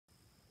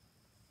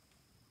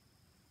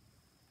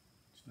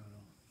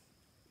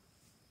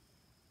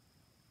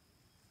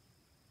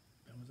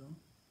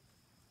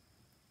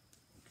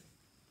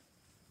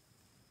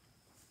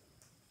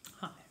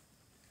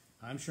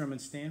I'm Sherman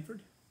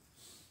Stanford,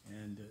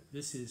 and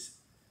this is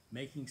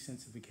Making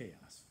Sense of the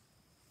Chaos.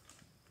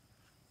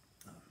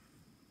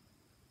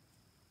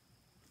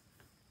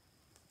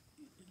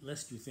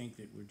 Lest you think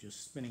that we're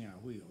just spinning our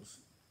wheels,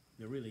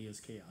 there really is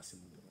chaos in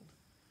the world.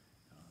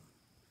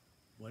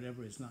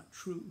 Whatever is not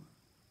true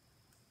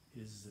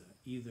is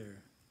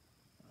either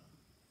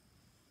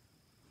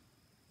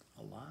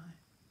a lie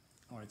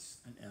or it's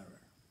an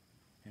error,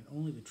 and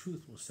only the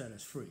truth will set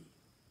us free.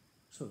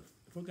 So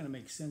if we're going to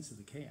make sense of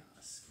the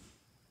chaos,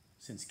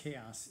 since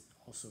chaos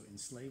also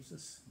enslaves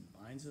us and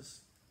binds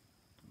us,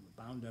 and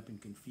we're bound up in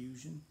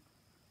confusion,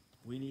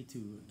 we need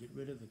to get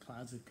rid of the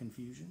clouds of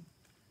confusion,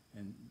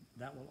 and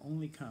that will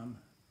only come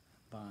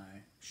by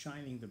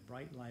shining the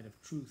bright light of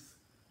truth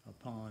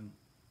upon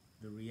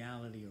the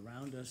reality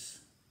around us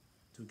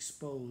to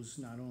expose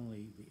not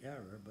only the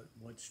error, but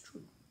what's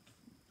true.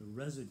 The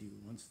residue,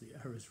 once the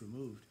error is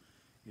removed,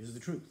 is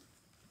the truth.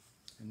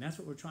 And that's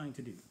what we're trying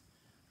to do.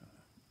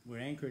 We're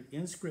anchored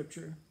in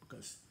Scripture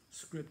because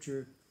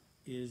Scripture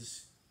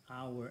is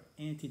our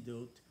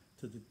antidote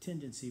to the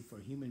tendency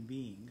for human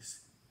beings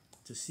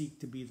to seek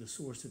to be the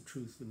source of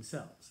truth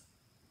themselves.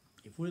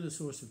 If we're the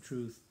source of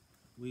truth,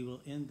 we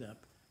will end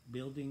up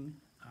building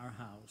our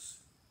house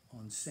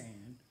on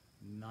sand,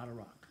 not a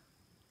rock.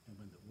 And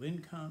when the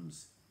wind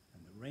comes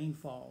and the rain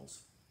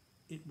falls,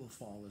 it will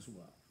fall as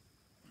well.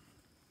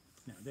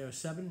 Now, there are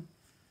 7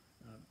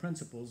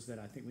 principles that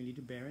I think we need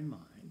to bear in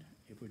mind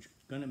if we're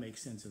going to make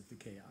sense of the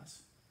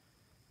chaos.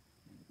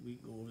 We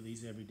go over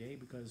these every day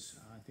because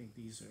I think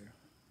these are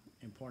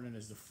important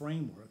as the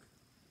framework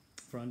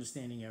for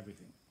understanding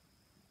everything.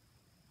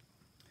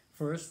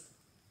 First,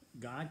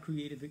 God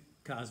created the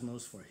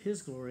cosmos for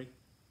His glory,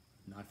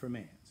 not for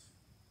man's.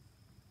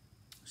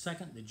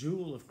 Second, the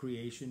jewel of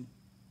creation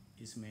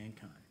is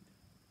mankind.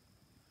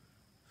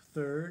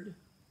 Third,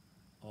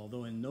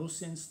 although in no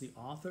sense the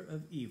author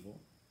of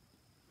evil,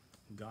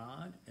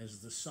 God,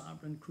 as the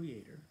sovereign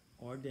creator,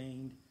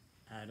 ordained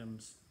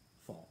Adam's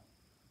fall.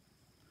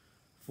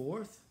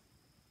 Fourth,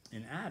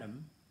 in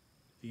Adam,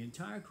 the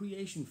entire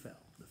creation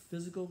fell. The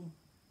physical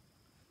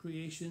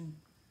creation,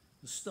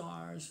 the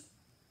stars,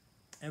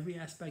 every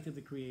aspect of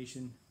the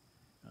creation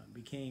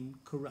became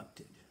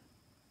corrupted,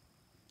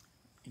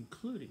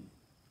 including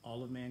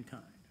all of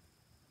mankind.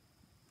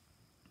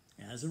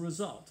 As a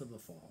result of the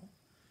fall,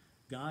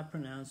 God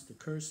pronounced the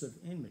curse of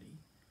enmity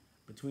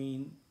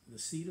between the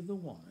seed of the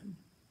woman,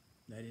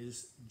 that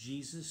is,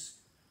 Jesus,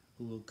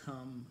 who will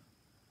come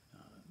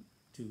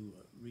to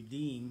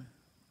redeem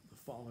the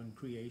fallen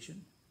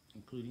creation,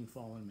 including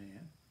fallen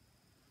man,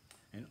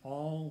 and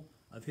all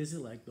of his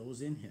elect,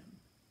 those in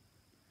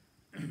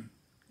him.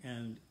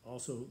 And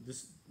also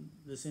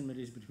this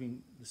enmity is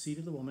between the seed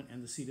of the woman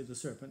and the seed of the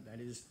serpent, that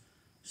is,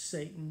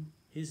 Satan,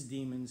 his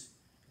demons,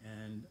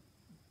 and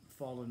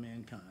fallen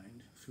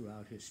mankind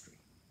throughout history.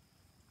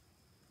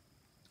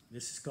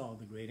 This is called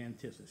the Great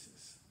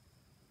Antithesis.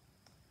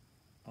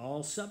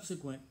 All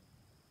subsequent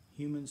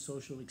human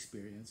social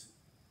experience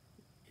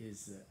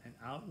is an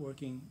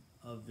outworking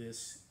of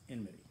this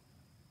enmity.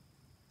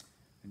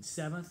 And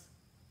seventh,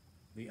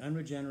 the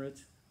unregenerate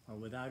are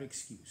without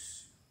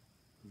excuse.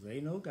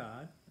 They know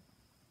God.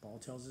 Paul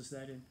tells us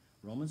that in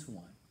Romans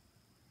 1.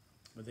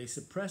 But they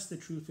suppress the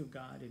truth of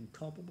God in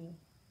culpable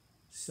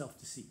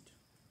self-deceit.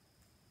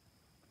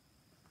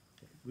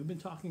 Okay. We've been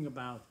talking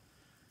about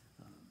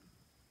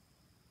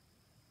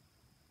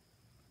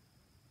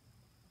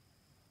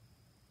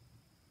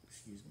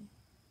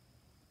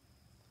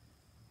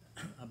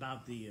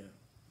about the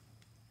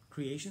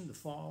creation, the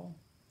fall,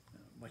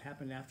 what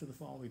happened after the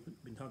fall. We've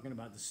been talking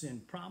about the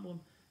sin problem,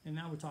 and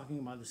now we're talking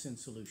about the sin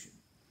solution.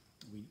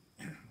 We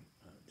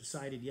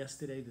decided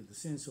yesterday that the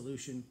sin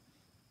solution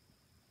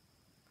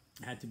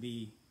had to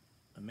be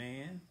a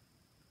man,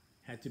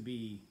 had to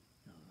be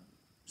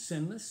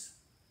sinless,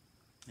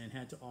 and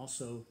had to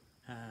also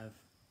have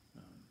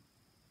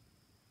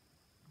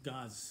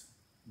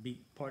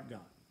be part God,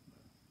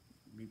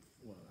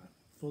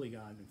 fully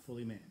God and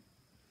fully man.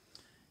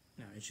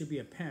 Now, it should be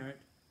apparent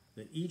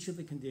that each of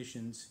the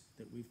conditions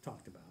that we've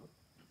talked about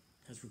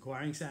as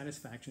requiring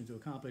satisfaction to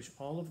accomplish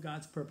all of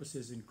God's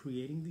purposes in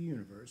creating the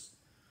universe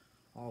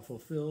are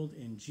fulfilled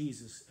in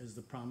Jesus as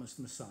the promised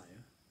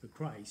Messiah, the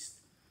Christ,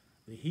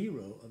 the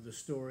hero of the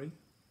story,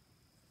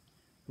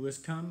 who has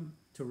come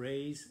to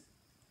raise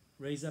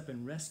up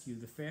and rescue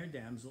the fair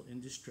damsel in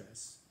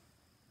distress,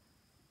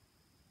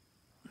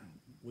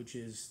 which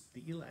is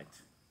the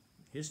elect,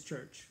 his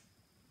church,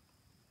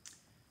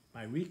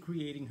 by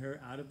recreating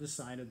her out of the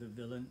side of the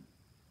villain,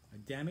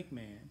 Adamic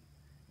man,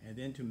 and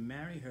then to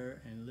marry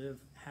her and live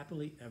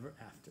happily ever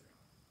after.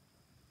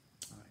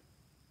 All right.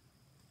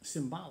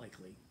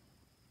 Symbolically,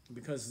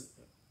 because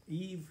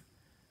Eve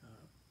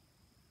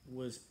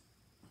was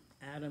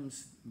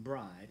Adam's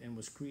bride and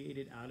was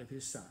created out of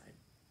his side,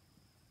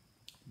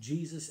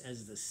 Jesus,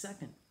 as the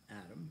second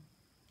Adam,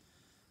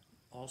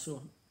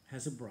 also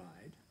has a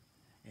bride,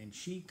 and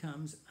she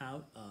comes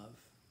out of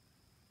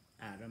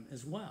Adam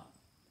as well,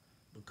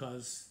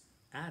 because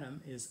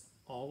Adam is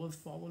all of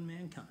fallen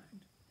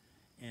mankind,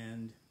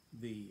 and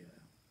the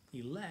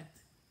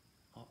elect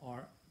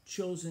are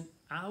chosen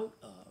out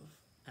of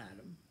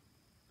Adam.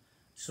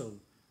 So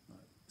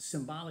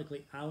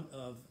symbolically out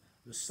of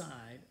the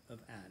side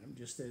of Adam,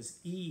 just as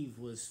Eve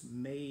was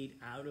made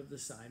out of the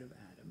side of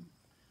Adam,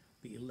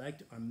 the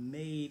elect are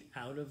made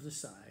out of the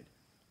side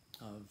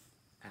of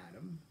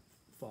Adam,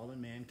 fallen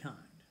mankind.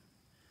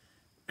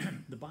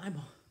 The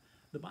Bible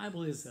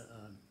is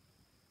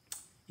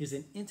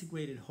an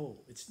integrated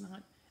whole. It's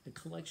not a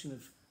collection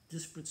of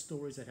disparate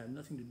stories that have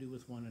nothing to do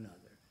with one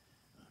another.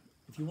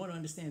 If you want to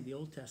understand the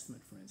Old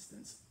Testament, for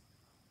instance,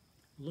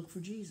 look for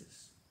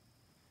Jesus.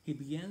 He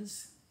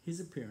begins his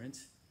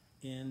appearance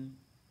in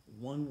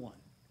 1:1,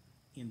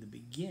 in the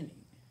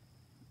beginning,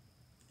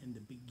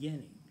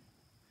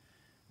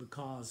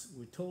 because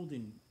we're told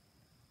in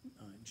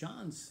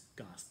John's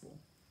gospel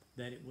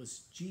that it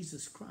was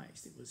Jesus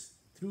Christ. It was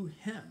through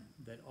him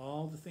that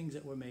all the things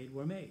that were made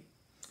were made.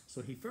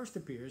 So he first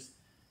appears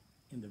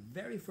in the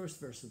very first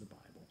verse of the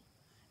Bible,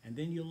 and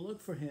then you look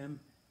for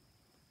him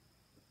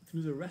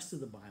through the rest of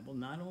the Bible,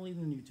 not only in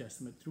the New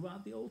Testament,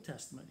 throughout the Old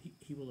Testament,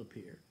 he will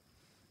appear.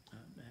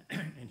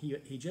 And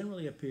he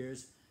generally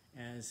appears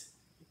as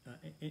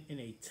in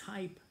a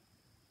type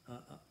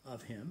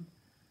of him.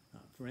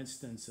 For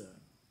instance,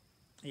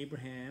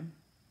 Abraham,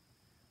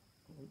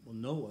 well,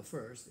 Noah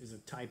first, is a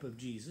type of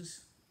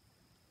Jesus,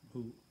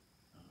 who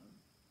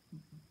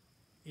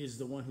is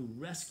the one who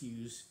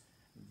rescues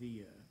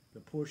the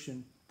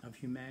portion of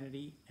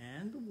humanity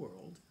and the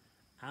world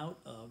out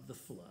of the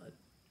flood.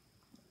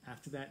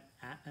 After that,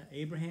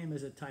 Abraham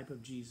is a type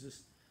of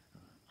Jesus,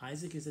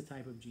 Isaac is a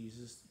type of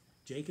Jesus,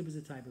 Jacob is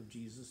a type of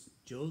Jesus,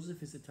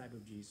 Joseph is a type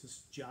of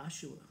Jesus,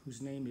 Joshua,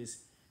 whose name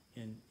is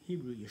in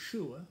Hebrew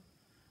Yeshua,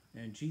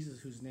 and Jesus,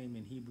 whose name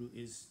in Hebrew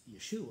is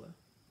Yeshua.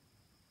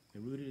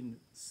 They're rooted in the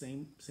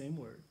same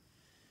word.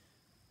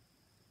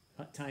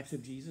 Types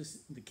of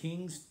Jesus, the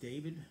kings,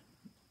 David,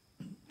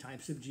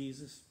 types of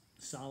Jesus,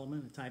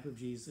 Solomon, a type of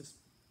Jesus.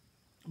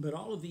 But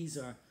all of these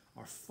are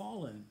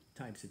fallen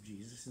types of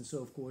Jesus, and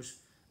so, of course,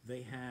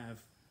 they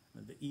have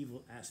the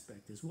evil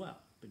aspect as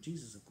well. But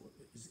Jesus, of course,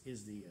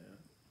 is the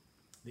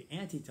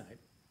antitype.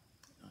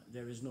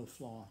 There is no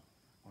flaw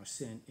or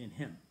sin in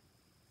him.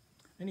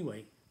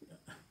 Anyway,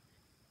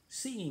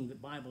 seeing the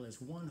Bible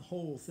as one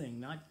whole thing,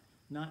 not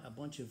a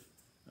bunch of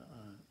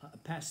a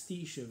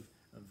pastiche of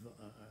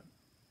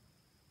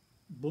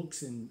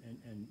books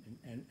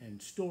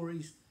and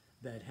stories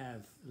that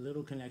have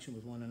little connection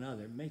with one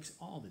another, makes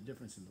all the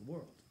difference in the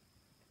world.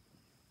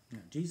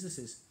 Now, Jesus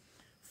is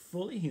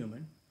fully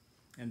human,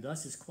 and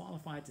thus is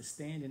qualified to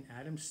stand in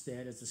Adam's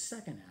stead as the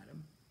second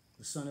Adam,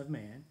 the Son of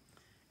Man,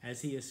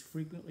 as he is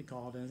frequently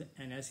called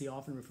and as he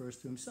often refers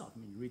to himself. I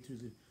mean, you read through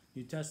the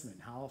New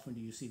Testament, how often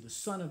do you see the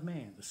Son of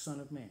Man, the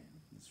Son of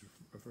Man? It's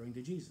referring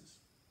to Jesus.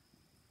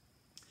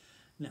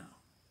 Now,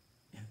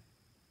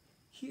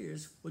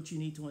 here's what you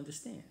need to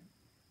understand.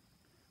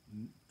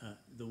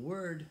 The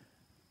word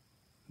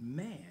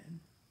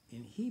man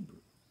in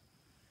Hebrew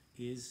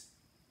is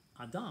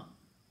Adam,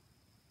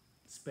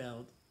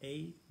 spelled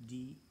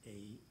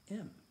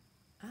A-D-A-M,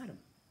 Adam.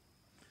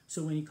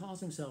 So when he calls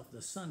himself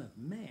the Son of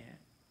Man,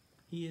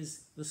 he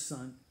is the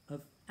son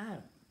of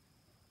Adam,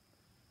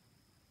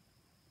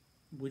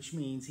 which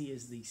means he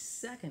is the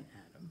second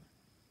Adam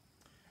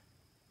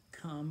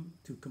come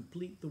to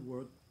complete the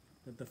work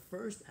that the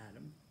first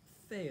Adam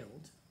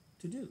failed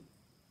to do.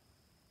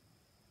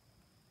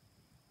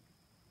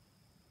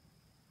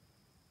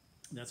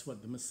 That's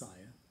what the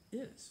Messiah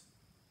is.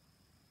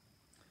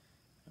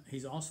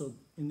 He's also,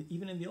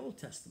 even in the Old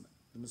Testament,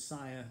 the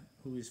Messiah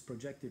who is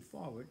projected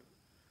forward,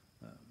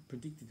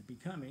 predicted to be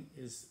coming,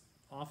 is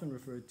often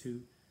referred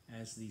to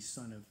as the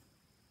Son of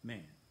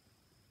Man.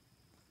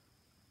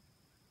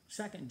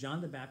 Second,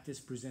 John the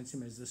Baptist presents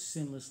him as the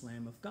sinless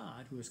Lamb of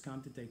God who has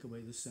come to take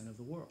away the sin of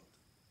the world.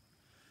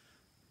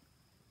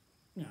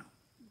 Now,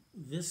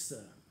 this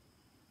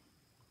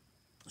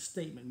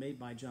statement made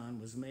by John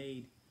was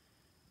made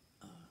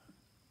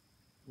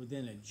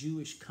within a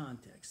Jewish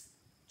context.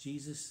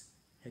 Jesus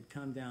had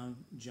come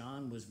down,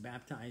 John was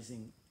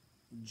baptizing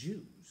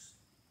Jews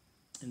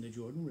in the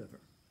Jordan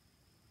River,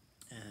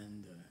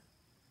 and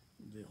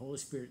the Holy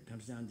Spirit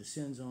comes down,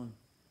 descends on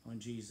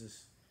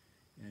Jesus,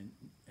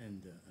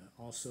 and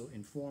also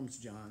informs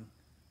John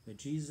that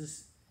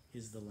Jesus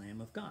is the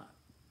Lamb of God,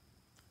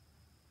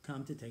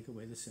 come to take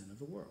away the sin of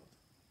the world.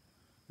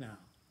 Now,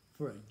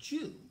 for a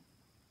Jew,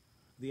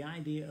 the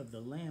idea of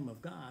the Lamb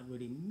of God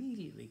would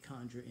immediately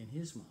conjure in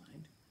his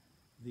mind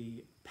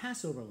the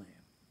Passover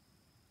lamb.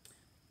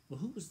 Well,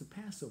 who was the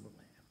Passover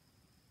lamb?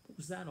 What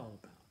was that all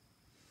about?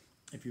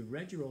 If you've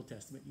read your Old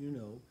Testament, you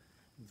know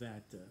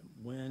that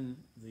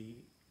when the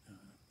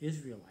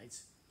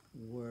Israelites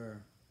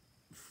were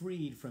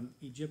freed from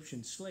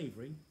Egyptian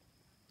slavery,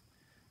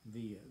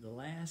 the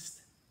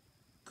last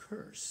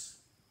curse,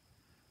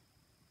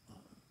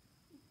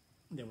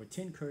 there were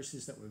 10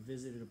 curses that were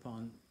visited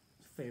upon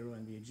Pharaoh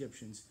and the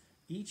Egyptians,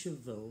 each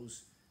of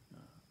those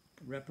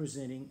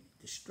representing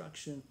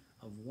destruction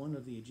of one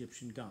of the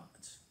Egyptian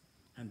gods.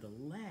 And the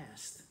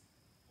last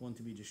one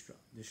to be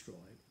destroyed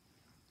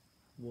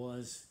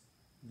was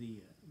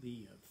the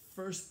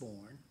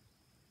firstborn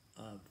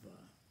of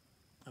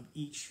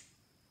each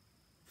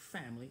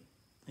family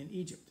in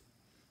Egypt.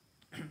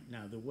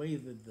 Now, the way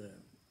that the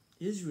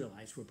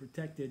Israelites were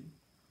protected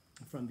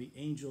from the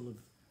angel of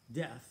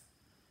death,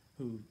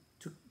 who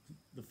took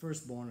the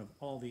firstborn of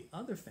all the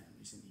other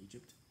families in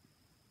Egypt,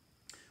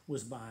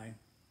 was by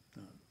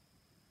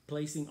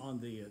placing on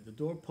the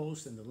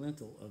doorpost and the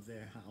lintel of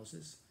their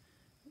houses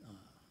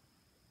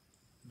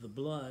the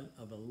blood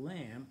of a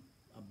lamb,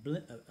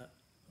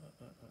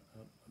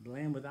 a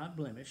lamb without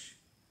blemish,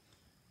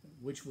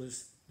 which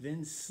was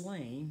then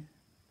slain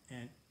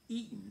and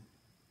eaten,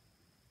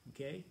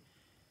 okay,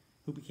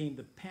 who became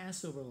the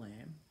Passover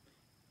lamb,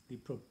 the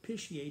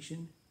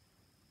propitiation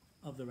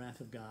of the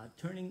wrath of God,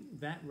 turning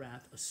that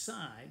wrath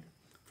aside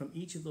from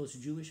each of those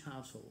Jewish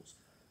households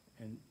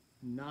and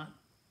not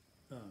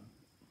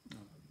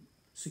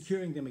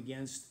securing them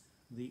against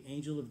the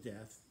angel of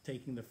death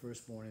taking the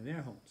firstborn in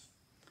their homes.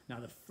 Now,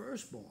 the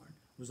firstborn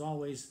was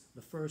always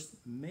the first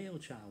male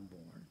child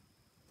born.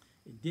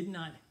 It did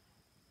not,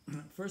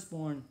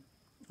 firstborn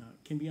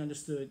can be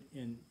understood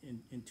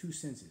in two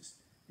senses.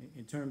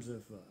 In terms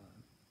of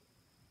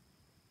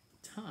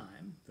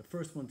time, the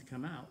first one to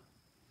come out,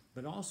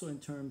 but also in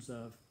terms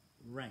of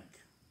rank,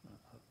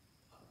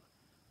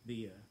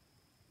 the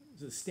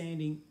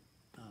standing,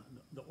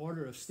 the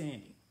order of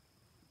standing.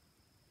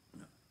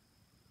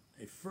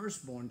 A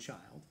firstborn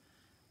child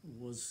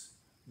was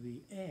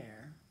the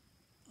heir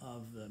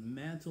of the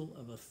mantle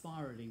of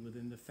authority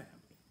within the family.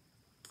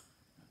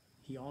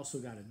 He also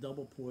got a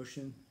double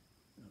portion,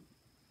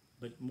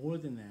 but more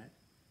than that,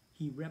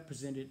 he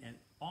represented an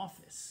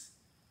office.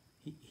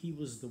 He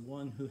was the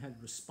one who had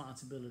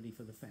responsibility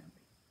for the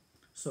family.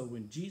 So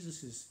when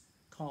Jesus is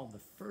called the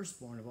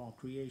firstborn of all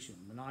creation,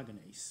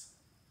 monogenes,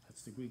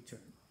 that's the Greek term,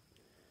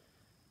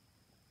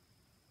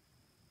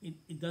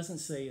 it doesn't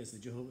say, as the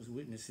Jehovah's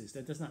Witnesses,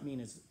 that does not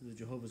mean as the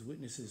Jehovah's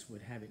Witnesses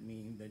would have it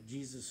mean, that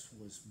Jesus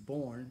was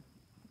born,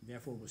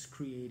 therefore was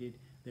created,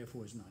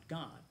 therefore is not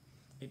God.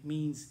 It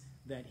means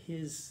that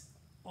his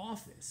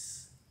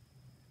office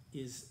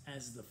is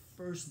as the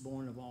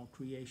firstborn of all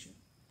creation.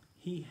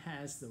 He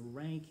has the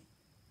rank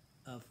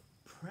of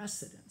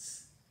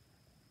precedence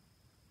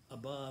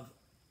above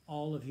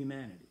all of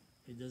humanity.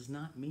 It does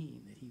not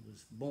mean that he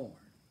was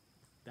born.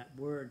 That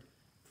word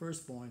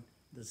firstborn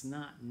does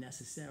not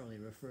necessarily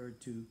refer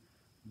to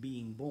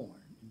being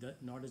born,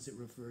 nor does it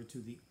refer to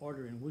the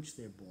order in which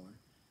they're born.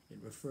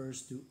 It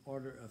refers to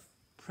order of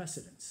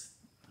precedence,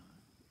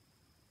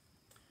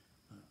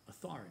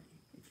 authority,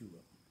 if you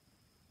will.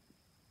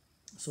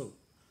 So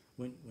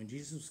when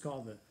Jesus was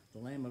called the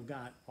Lamb of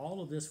God,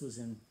 all of this was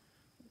in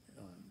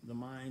the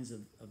minds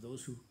of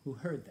those who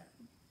heard that.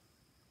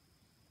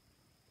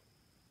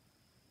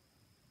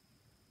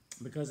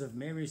 Because of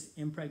Mary's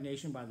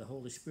impregnation by the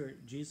Holy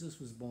Spirit, Jesus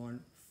was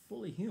born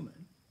fully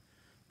human,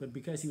 but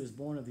because he was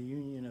born of the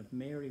union of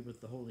Mary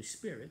with the Holy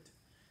Spirit,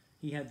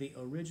 he had the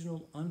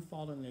original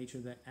unfallen nature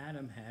that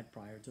Adam had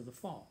prior to the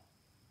fall,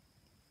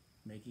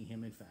 making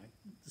him, in fact,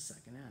 the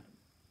second Adam.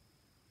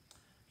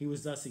 He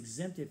was thus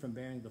exempted from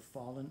bearing the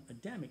fallen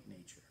Adamic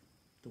nature,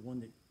 the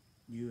one that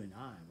you and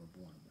I were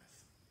born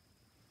with.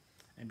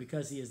 And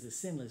because he is the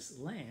sinless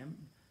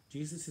Lamb,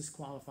 Jesus is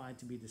qualified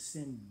to be the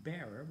sin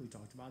bearer, we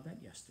talked about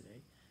that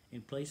yesterday,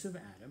 in place of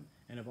Adam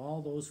and of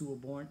all those who were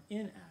born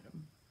in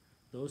Adam,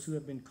 those who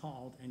have been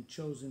called and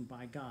chosen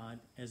by God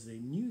as the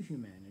new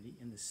humanity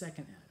in the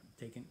second Adam,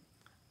 taken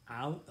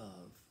out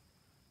of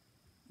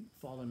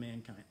fallen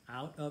mankind,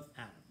 out of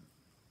Adam.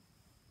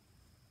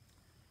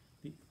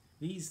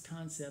 These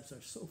concepts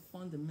are so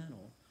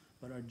fundamental,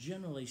 but are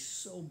generally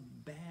so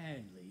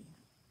badly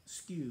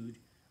skewed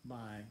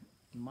by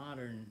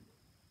modern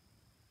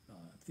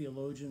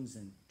theologians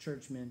and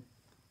churchmen,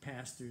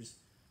 pastors,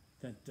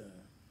 that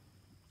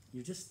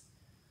you're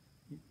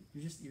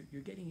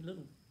getting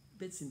little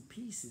bits and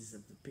pieces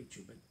of the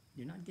picture, but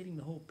you're not getting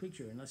the whole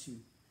picture unless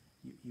you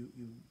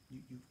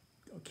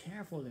are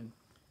careful in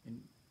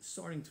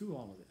sorting through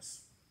all of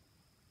this.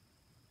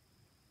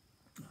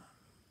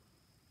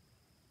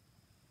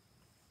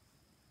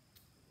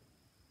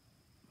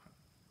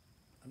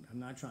 I'm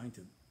not trying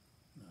to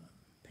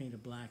paint a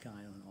black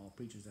eye on all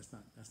preachers. That's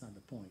not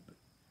the point. But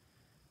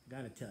I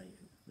got to tell you,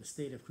 the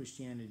state of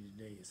Christianity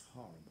today is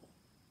horrible.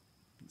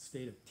 The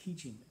state of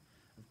teaching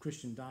of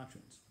Christian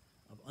doctrines,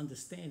 of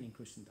understanding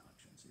Christian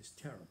doctrines, is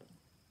terrible.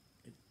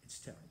 It's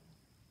terrible.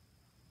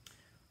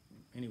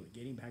 Anyway,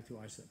 getting back to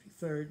our subject.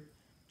 Third,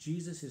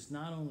 Jesus is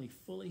not only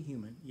fully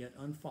human, yet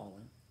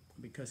unfallen,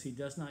 because he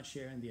does not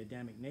share in the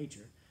Adamic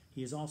nature.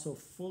 He is also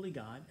fully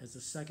God as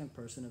the second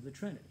person of the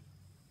Trinity,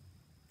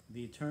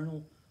 the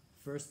eternal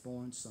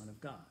firstborn Son of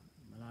God,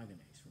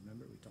 monogenes.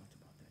 Remember, we talked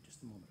about that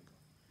just a moment ago.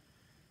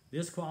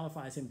 This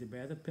qualifies him to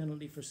bear the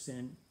penalty for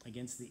sin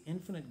against the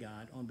infinite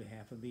God on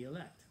behalf of the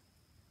elect.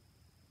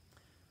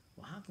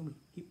 Well, how can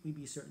we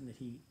be certain that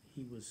he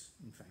was,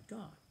 in fact,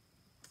 God?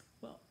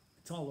 Well,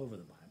 it's all over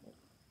the Bible,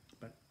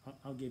 but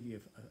I'll give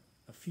you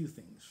a few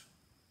things.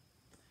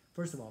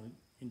 First of all,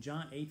 in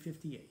John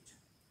 8:58,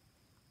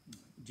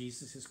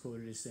 Jesus is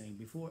quoted as saying,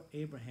 "Before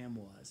Abraham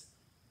was,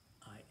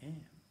 I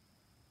am."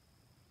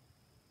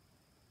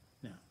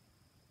 Now,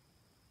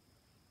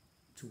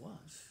 to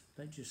us,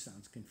 that just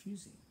sounds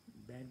confusing.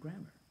 Bad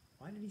grammar.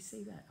 Why did he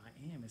say that? I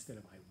am instead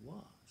of I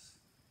was.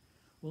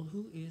 Well,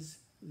 who is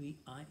the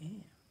I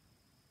am?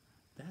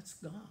 That's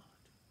God.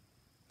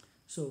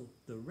 So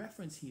the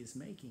reference he is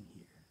making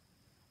here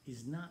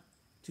is not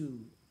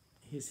to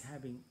his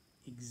having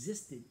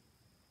existed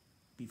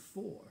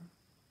before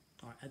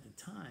or at the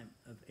time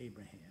of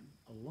Abraham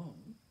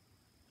alone,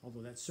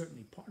 although that's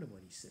certainly part of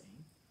what he's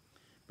saying,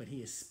 but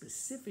he is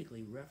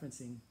specifically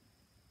referencing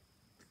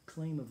the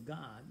claim of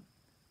God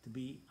to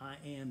be I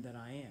am that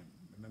I am.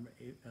 Remember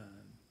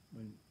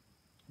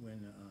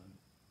when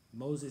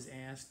Moses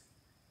asked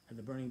at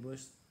the burning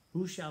bush,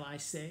 "Who shall I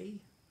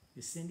say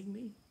is sending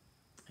me?"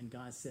 And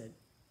God said,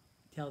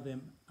 "Tell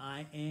them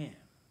I am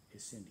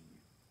is sending you."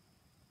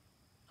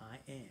 I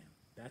am.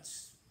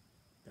 That's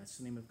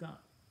the name of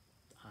God.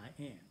 I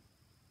am.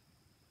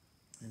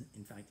 And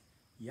in fact,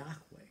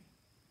 Yahweh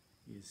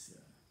is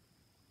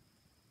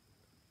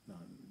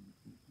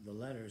the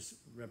letters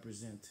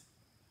represent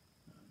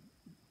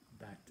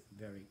that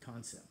very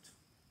concept.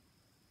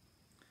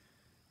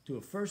 To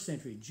a first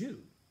century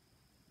Jew,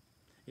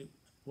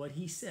 what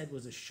he said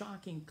was a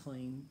shocking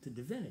claim to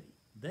divinity.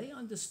 They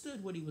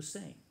understood what he was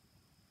saying.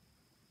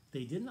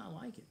 They did not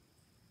like it.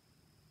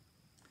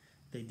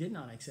 They did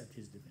not accept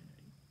his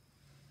divinity.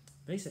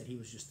 They said he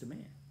was just a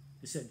man.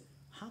 They said,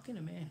 how can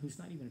a man who's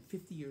not even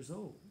 50 years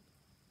old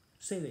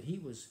say that he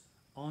was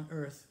on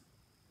earth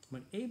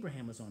when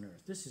Abraham was on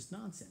earth? This is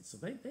nonsense. So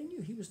they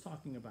knew he was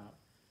talking about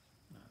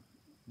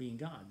being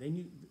God.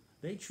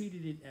 They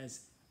treated it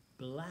as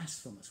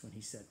blasphemous when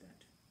he said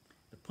that.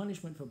 The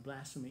punishment for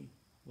blasphemy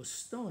was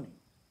stoning.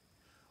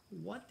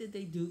 What did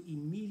they do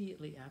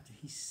immediately after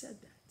he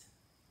said that?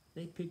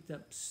 They picked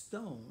up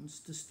stones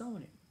to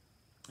stone him.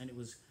 And it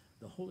was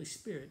the Holy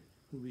Spirit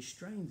who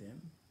restrained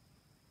them,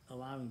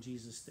 allowing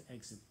Jesus to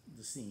exit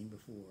the scene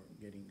before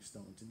getting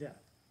stoned to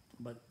death.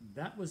 But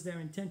that was their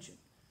intention.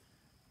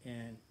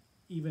 And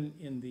even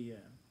in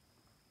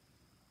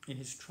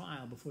his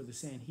trial before the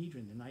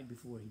Sanhedrin the night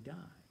before he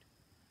died,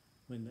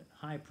 when the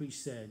high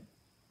priest said,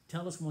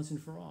 "Tell us once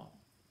and for all,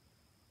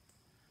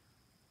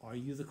 are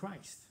you the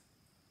Christ?"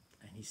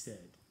 And he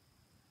said,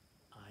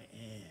 "I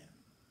am."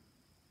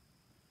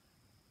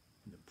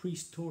 And the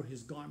priest tore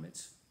his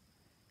garments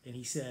and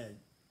he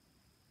said,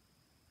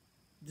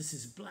 "This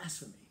is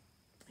blasphemy."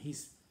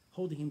 He's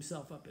holding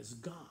himself up as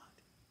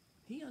God.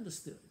 He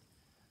understood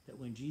that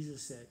when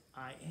Jesus said,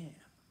 "I am,"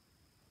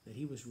 that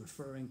he was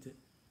referring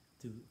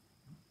to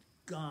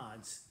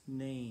God's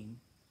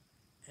name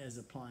as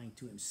applying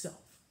to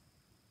himself.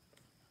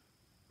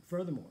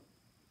 Furthermore,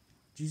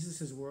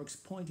 Jesus' works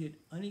pointed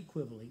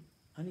unequivocally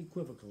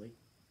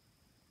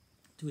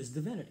to his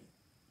divinity.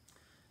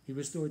 He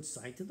restored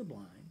sight to the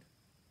blind,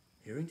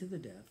 hearing to the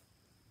deaf,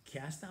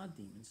 cast out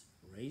demons,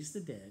 raised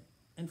the dead,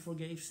 and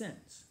forgave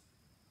sins.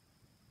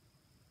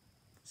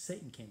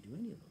 Satan can't do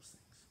any of those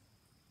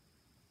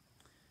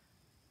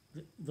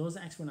things. Those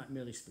acts were not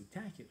merely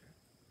spectacular,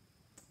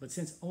 but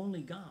since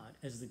only God,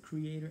 as the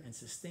creator and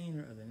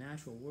sustainer of the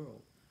natural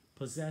world,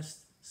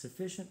 possessed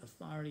sufficient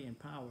authority and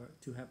power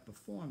to have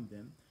performed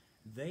them,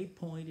 they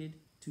pointed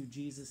to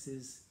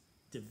Jesus'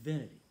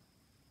 divinity.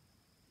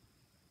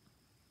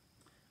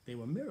 They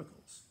were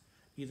miracles,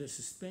 either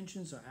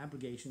suspensions or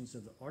abrogations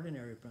of the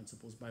ordinary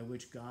principles by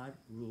which God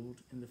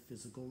ruled in the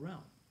physical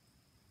realm.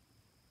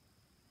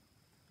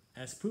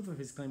 As proof of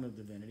his claim of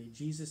divinity,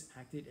 Jesus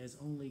acted as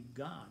only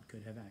God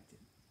could have acted.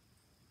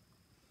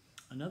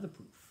 Another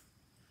proof.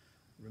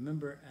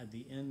 Remember at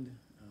the end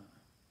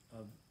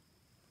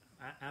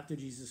after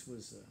Jesus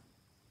was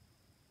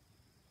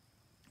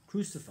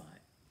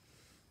crucified,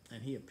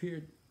 and he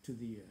appeared to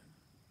the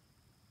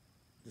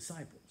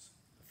disciples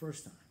the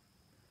first time.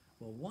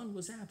 Well, one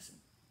was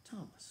absent,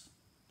 Thomas.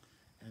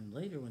 And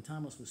later, when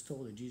Thomas was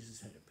told that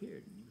Jesus had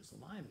appeared and he was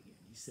alive again,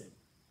 he said,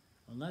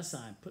 "Unless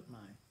I put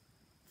my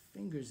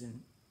fingers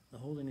in the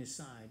hole in his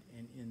side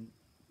and in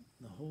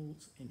the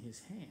holes in his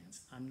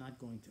hands, I'm not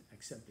going to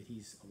accept that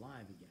he's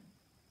alive again."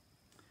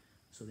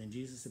 So then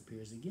Jesus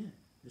appears again.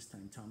 This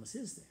time Thomas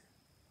is there.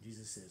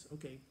 Jesus says,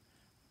 "Okay,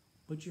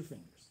 put your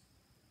fingers."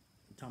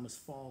 And Thomas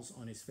falls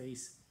on his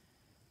face,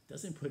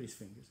 doesn't put his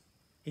fingers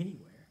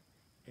anywhere,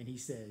 and he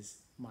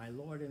says, "My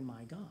Lord and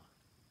my God."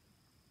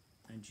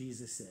 And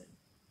Jesus said,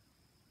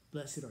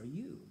 "Blessed are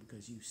you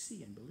because you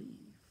see and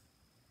believe."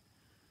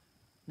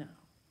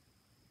 Now,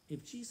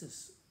 if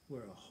Jesus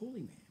were a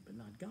holy man but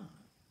not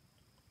God,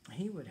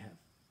 he would have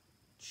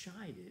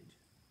chided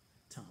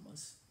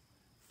Thomas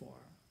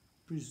for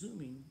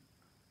presuming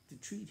to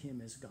treat him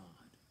as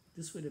God.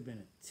 This would have been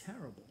a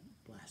terrible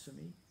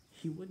blasphemy.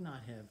 He would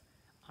not have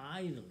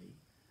idly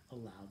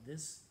allowed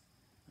this.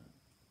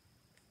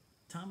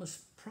 Thomas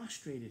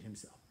prostrated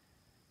himself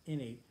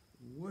in a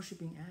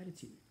worshiping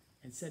attitude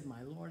and said,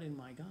 "My Lord and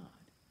my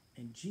God."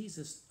 And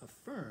Jesus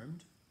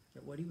affirmed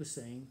that what he was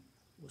saying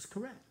was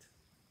correct.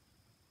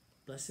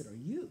 "Blessed are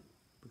you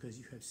because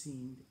you have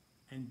seen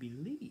and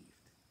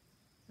believed."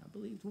 I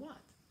believed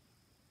what?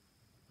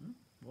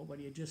 Well, what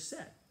he had just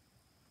said.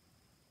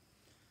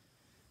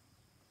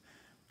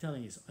 I'm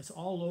telling you, it's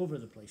all over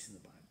the place in the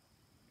Bible.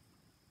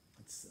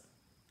 It's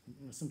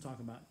some talk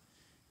about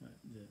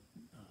the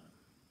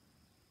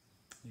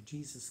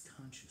Jesus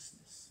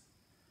consciousness,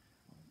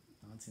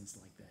 nonsense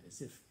like that,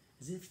 as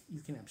if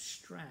you can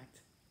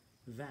abstract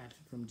that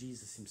from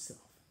Jesus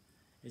himself,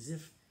 as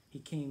if he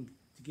came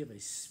to give a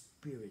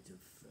spirit of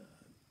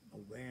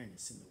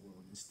awareness in the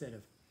world instead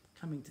of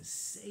coming to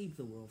save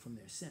the world from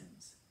their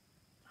sins.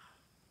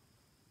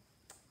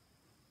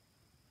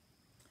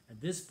 At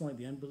this point,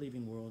 the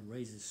unbelieving world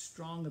raises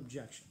strong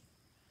objection.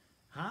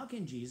 How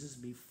can Jesus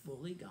be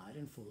fully God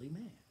and fully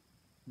man?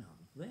 Now,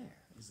 there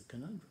is a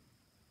conundrum.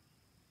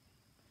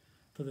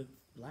 For the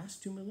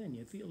last 2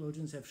 millennia,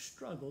 theologians have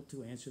struggled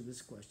to answer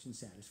this question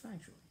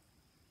satisfactorily.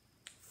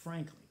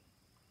 Frankly,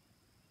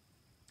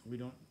 we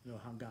don't know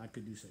how God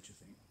could do such a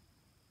thing.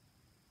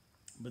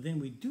 But then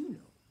we do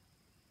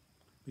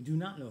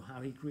not know how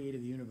he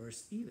created the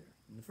universe either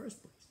in the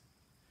first place.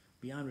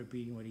 Beyond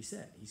repeating what he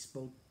said, he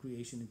spoke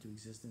creation into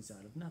existence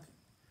out of nothing.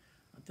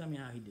 Now tell me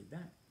how he did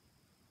that.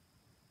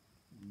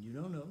 You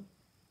don't know.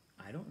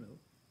 I don't know.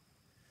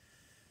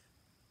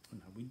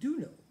 Now we do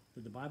know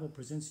that the Bible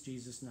presents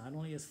Jesus not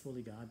only as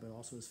fully God, but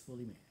also as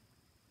fully man.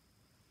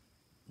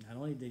 Not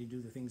only did he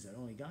do the things that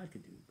only God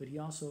could do, but he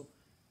also,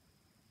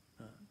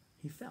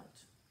 he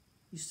felt,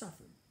 he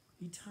suffered,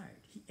 he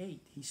tired, he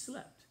ate, he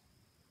slept.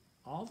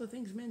 All the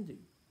things men do,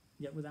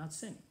 yet without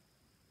sinning.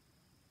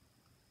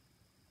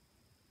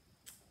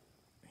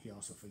 He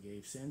also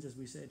forgave sins, as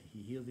we said.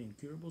 He healed the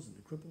incurables and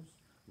the cripples,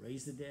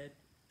 raised the dead,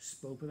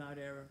 spoke without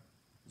error,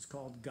 is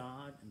called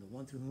God and the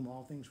one through whom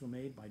all things were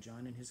made by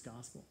John in his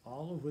gospel,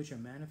 all of which are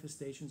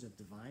manifestations of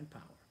divine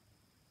power.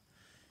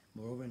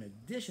 Moreover, in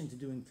addition to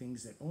doing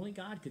things that only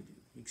God could do,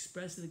 he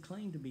expressly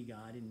claimed to be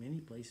God in many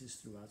places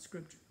throughout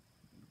Scripture.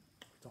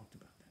 We talked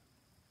about that.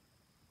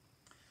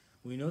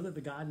 We know that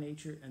the God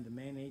nature and the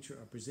man nature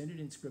are presented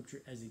in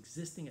Scripture as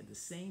existing at the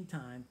same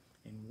time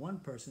in one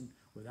person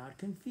without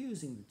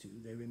confusing the two.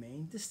 They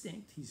remain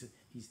distinct.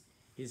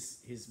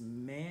 His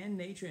man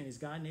nature and his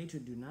God nature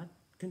do not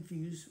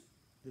confuse.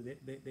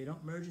 They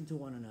don't merge into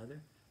one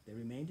another. They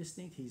remain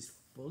distinct. He's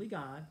fully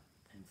God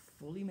and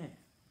fully man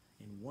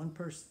in one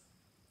person.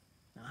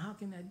 Now, how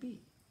can that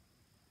be?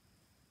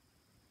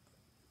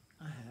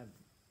 I have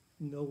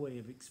no way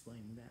of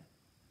explaining that.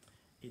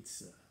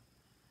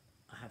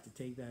 I have to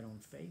take that on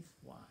faith.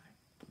 Why?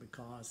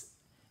 Because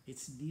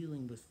it's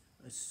dealing with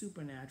a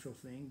supernatural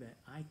thing that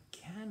I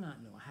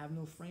cannot know. I have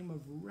no frame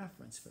of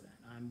reference for that.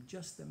 I'm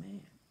just a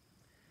man.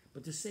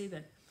 But to say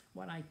that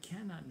what I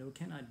cannot know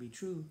cannot be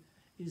true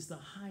is the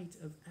height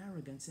of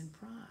arrogance and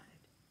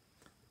pride.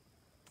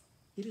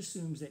 It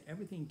assumes that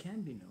everything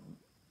can be known,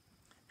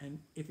 and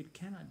if it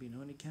cannot be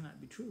known, it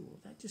cannot be true. Well,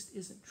 that just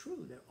isn't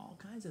true. There are all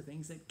kinds of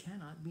things that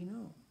cannot be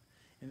known,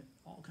 and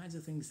all kinds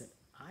of things that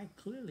I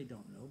clearly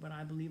don't know, but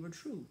I believe are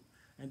true.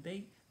 And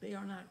they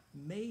are not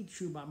made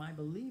true by my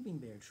believing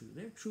they're true.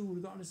 They're true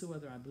regardless of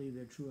whether I believe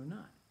they're true or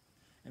not,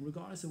 and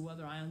regardless of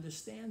whether I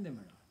understand them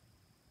or not.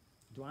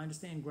 Do I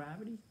understand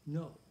gravity?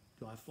 No.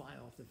 Do I fly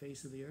off the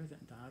face of the earth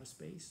into outer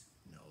space?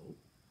 No.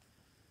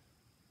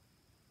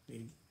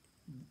 Did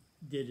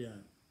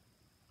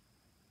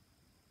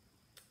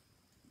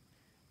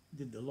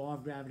the law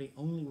of gravity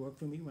only work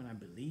for me when I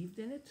believed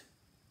in it?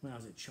 When I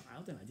was a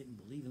child and I didn't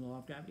believe in the law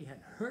of gravity,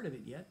 hadn't heard of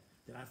it yet,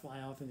 did I fly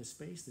off into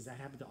space? Does that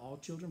happen to all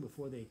children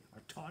before they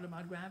are taught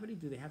about gravity?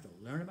 Do they have to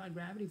learn about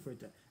gravity for it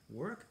to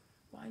work?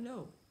 Why,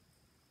 no.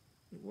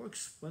 It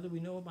works whether we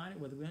know about it,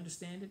 whether we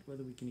understand it,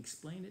 whether we can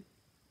explain it.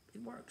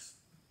 It works.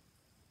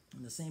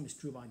 And the same is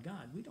true about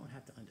God. We don't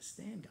have to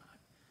understand God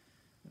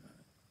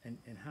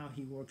and how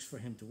he works for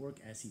him to work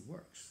as he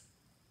works.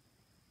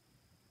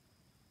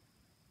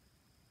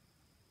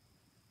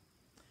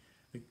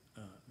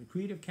 The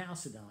Creed of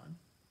Chalcedon,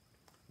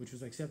 which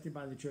was accepted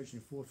by the church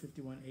in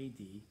 451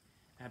 AD,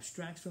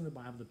 abstracts from the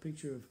Bible the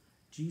picture of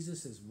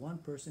Jesus as one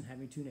person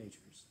having two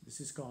natures.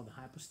 This is called the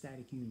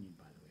hypostatic union,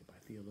 by the way, by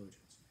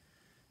theologians.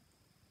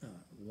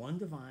 One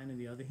divine and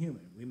the other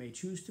human. We may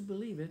choose to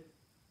believe it,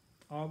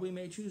 or we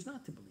may choose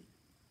not to believe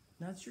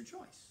it. That's your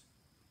choice.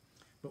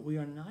 But we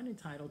are not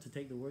entitled to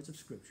take the words of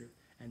Scripture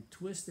and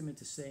twist them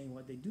into saying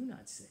what they do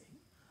not say,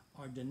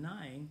 or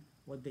denying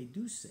what they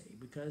do say,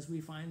 because we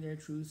find their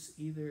truths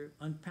either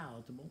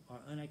unpalatable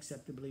or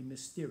unacceptably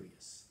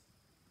mysterious.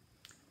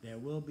 There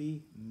will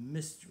be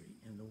mystery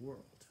in the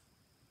world.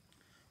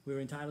 We are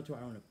entitled to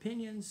our own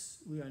opinions.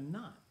 We are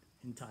not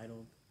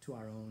entitled to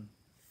our own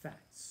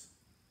facts.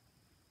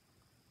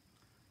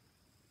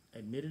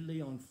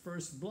 Admittedly, on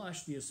first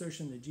blush, the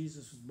assertion that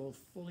Jesus was both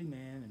fully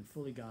man and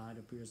fully God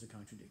appears a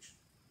contradiction.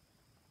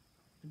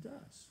 It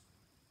does.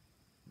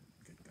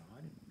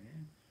 God and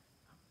man.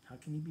 How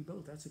can he be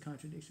both? That's a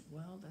contradiction.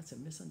 Well, that's a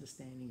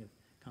misunderstanding of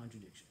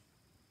contradiction.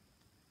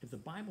 If the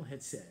Bible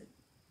had said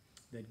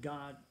that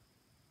God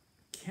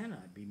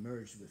cannot be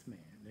merged with man,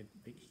 that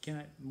he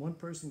cannot, one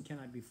person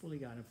cannot be fully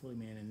God and fully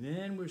man, and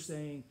then we're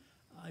saying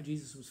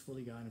Jesus was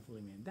fully God and fully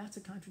man, that's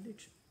a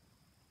contradiction.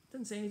 It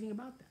doesn't say anything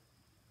about that.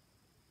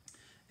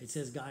 It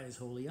says God is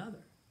wholly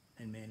other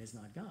and man is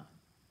not God.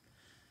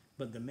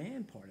 But the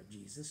man part of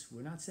Jesus,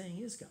 we're not saying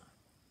is God.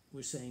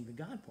 We're saying the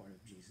God part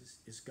of Jesus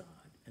is God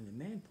and the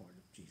man part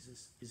of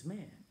Jesus is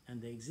man.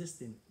 And they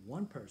exist in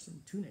one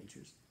person, two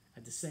natures,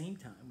 at the same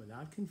time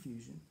without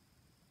confusion.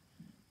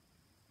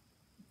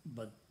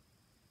 But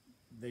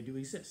they do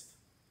exist.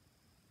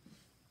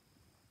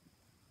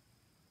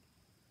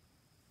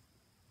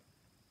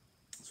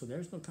 So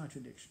there's no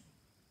contradiction.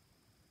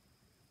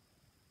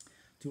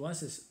 To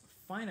us as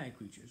finite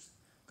creatures,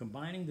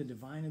 combining the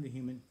divine and the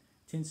human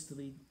tends to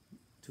lead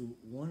to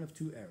one of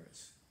two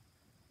errors.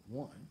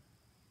 One,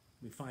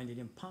 we find it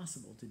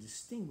impossible to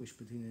distinguish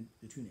between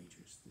the two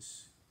natures.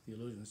 This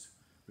theologians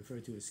refer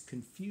to as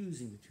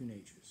confusing the two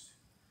natures,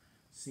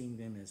 seeing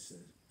them as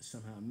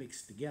somehow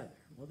mixed together.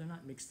 Well, they're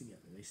not mixed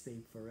together. They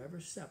stay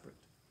forever separate.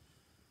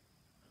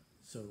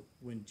 So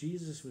when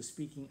Jesus was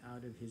speaking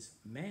out of his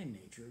man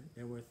nature,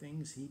 there were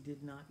things he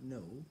did not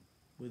know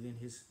within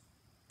his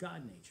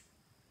God nature.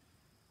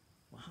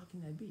 Well, how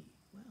can that be?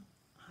 Well,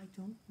 I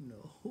don't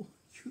know.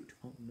 You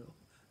don't know.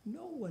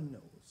 No one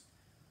knows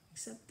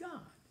except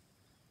God.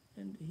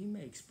 And he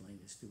may explain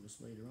this to us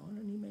later on,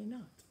 and he may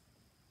not.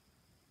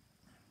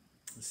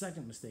 The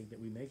second mistake that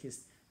we make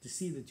is to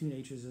see the two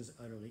natures as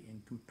utterly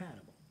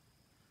incompatible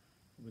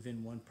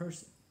within one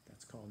person.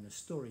 That's called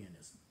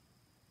Nestorianism.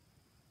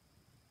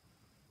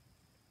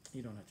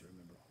 You don't have to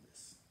remember all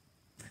this.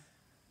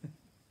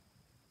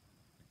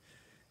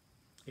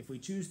 If we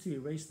choose to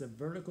erase the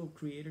vertical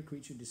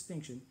creator-creature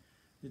distinction,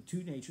 the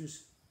two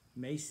natures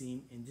may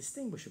seem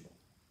indistinguishable.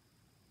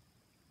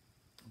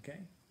 Okay?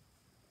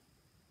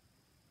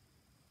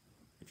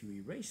 If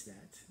you erase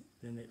that,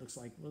 then it looks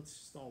like, well, it's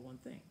just all one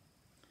thing.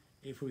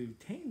 If we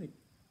retain the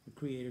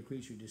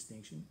creator-creature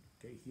distinction,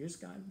 okay, here's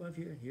God above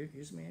here,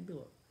 here's man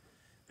below,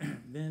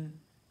 then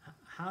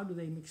how do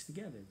they mix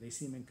together? They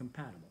seem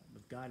incompatible,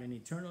 with God an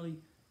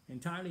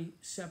entirely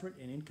separate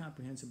and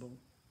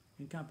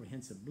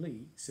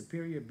incomprehensibly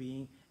superior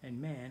being,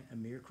 and man a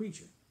mere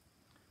creature.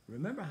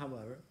 Remember,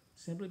 however,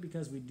 simply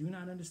because we do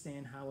not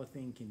understand how a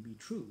thing can be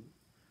true,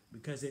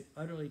 because it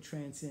utterly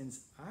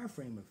transcends our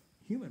frame of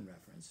human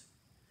reference,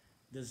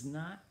 does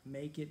not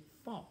make it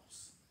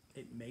false.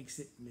 It makes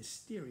it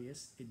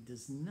mysterious. It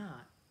does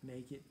not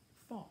make it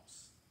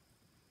false.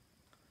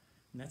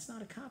 And that's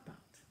not a cop-out.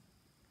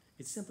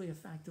 It's simply a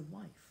fact of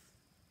life.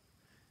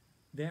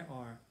 There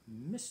are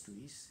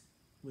mysteries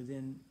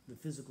within the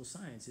physical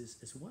sciences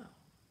as well.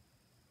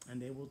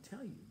 And they will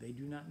tell you they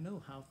do not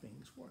know how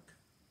things work.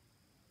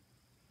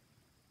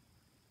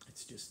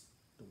 It's just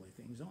the way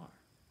things are.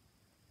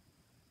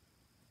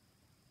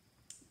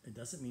 It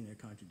doesn't mean they're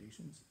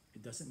contradictions.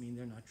 It doesn't mean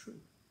they're not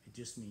true. It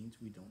just means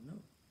we don't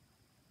know.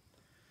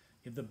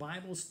 If the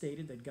Bible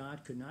stated that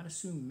God could not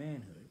assume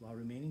manhood while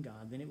remaining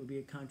God, then it would be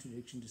a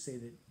contradiction to say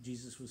that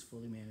Jesus was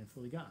fully man and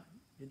fully God.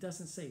 It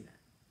doesn't say that.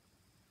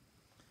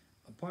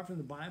 Apart from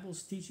the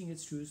Bible's teaching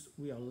its truths,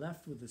 we are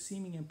left with the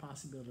seeming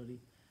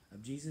impossibility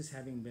of Jesus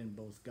having been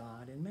both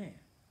God and man.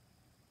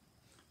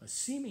 A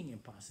seeming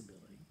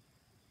impossibility,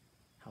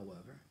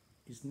 however,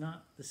 is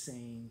not the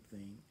same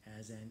thing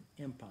as an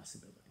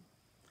impossibility.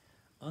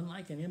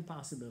 Unlike an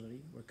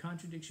impossibility where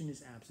contradiction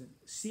is absent,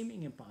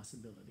 seeming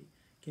impossibility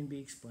can be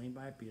explained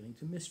by appealing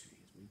to mystery,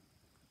 as we've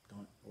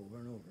gone over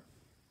and over.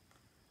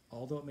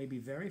 Although it may be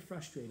very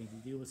frustrating to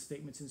deal with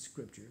statements in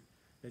Scripture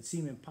that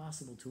seem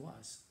impossible to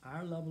us,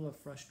 our level of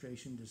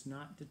frustration does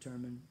not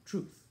determine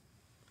truth.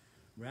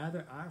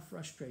 Rather, our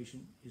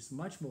frustration is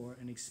much more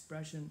an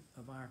expression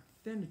of our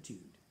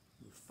finitude,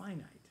 we're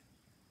finite,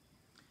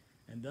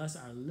 and thus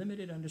our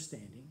limited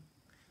understanding,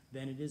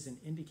 than it is an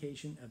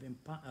indication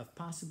of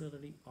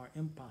possibility or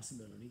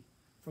impossibility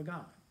for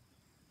God.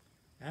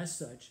 As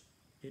such,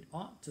 it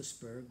ought to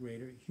spur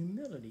greater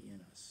humility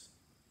in us.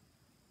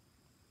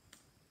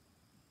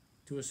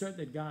 To assert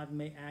that God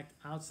may act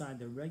outside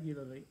the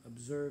regularly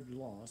observed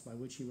laws by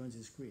which he runs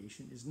his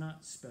creation is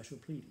not special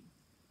pleading.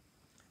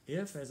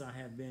 If, as I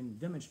have been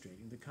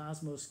demonstrating, the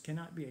cosmos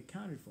cannot be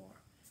accounted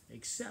for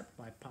except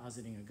by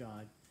positing a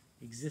God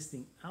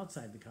existing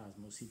outside the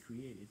cosmos he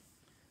created,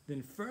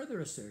 then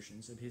further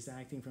assertions of his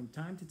acting from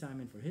time to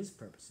time and for his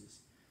purposes,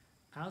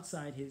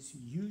 outside his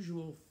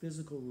usual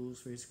physical rules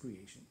for his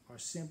creation, are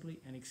simply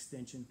an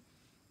extension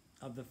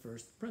of the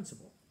first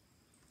principle.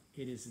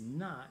 It is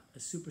not a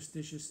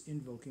superstitious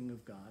invoking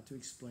of God to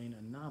explain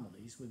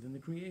anomalies within the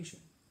creation,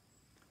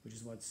 which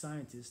is what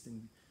scientists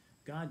and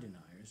God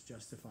deniers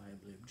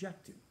justifiably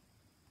object to.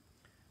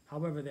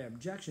 However, their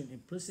objection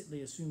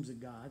implicitly assumes a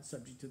God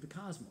subject to the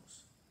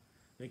cosmos.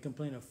 They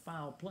complain of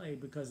foul play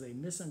because they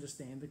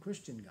misunderstand the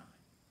Christian God.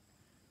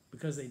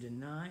 Because they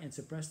deny and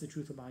suppress the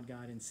truth about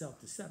God in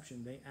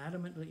self-deception, they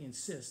adamantly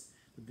insist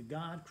that the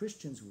God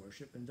Christians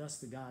worship, and thus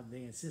the God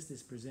they insist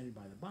is presented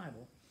by the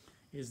Bible,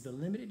 is the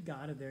limited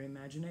God of their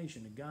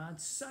imagination, a God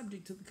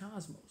subject to the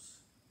cosmos,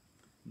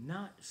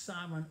 not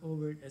sovereign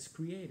over it as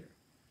creator.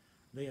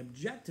 They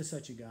object to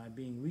such a God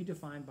being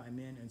redefined by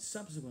men and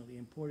subsequently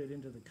imported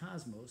into the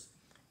cosmos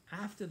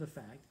after the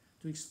fact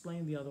to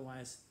explain the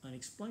otherwise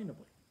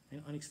unexplainable.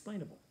 and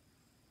unexplainable.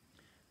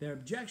 Their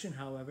objection,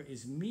 however,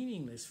 is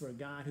meaningless for a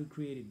God who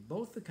created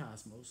both the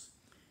cosmos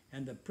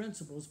and the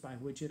principles by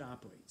which it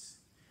operates.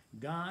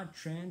 God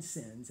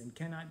transcends and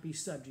cannot be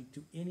subject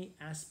to any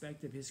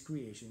aspect of his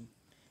creation,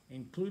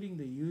 including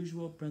the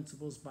usual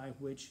principles by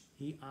which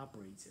he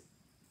operates it,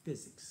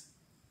 physics.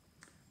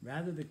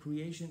 Rather, the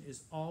creation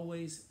is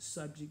always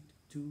subject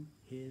to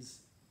his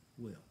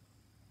will.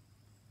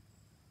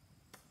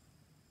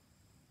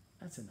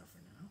 That's enough for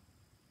now.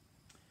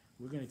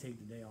 We're going to take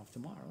the day off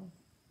tomorrow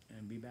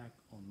and be back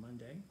on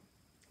Monday.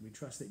 We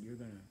trust that you're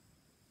going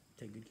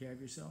to take good care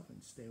of yourself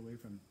and stay away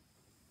from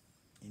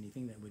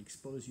anything that would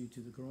expose you to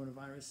the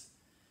coronavirus.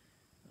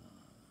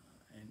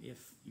 And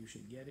if you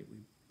should get it, we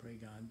pray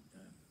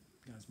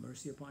God's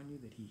mercy upon you,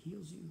 that he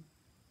heals you.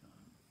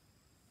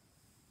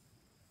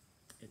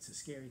 It's a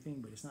scary thing,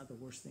 but it's not the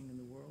worst thing in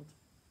the world.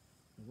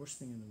 The worst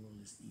thing in the world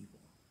is evil.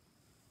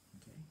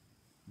 Okay?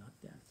 Not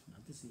death,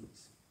 not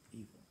disease,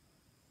 evil.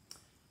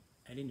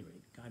 At any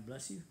rate, God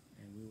bless you,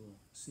 and we will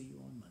see you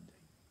on Monday.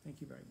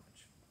 Thank you very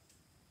much.